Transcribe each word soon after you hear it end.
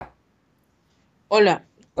Hola,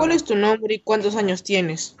 ¿cuál es Hola, tu nombre y cuántos años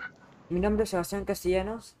tienes? mi nombre es Sebastián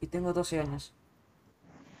Castellanos y tengo 12 años.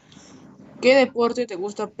 ¿Qué deporte te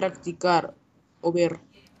gusta practicar o ver?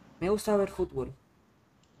 Me gusta ver fútbol,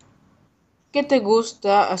 ¿Qué te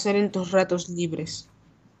gusta hacer en tus ratos libres?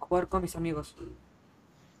 jugar con mis amigos.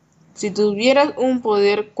 Si tuvieras un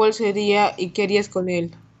poder, ¿cuál sería y qué harías con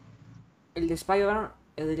él? El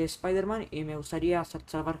de Spider-Man y me gustaría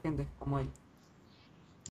salvar gente como él.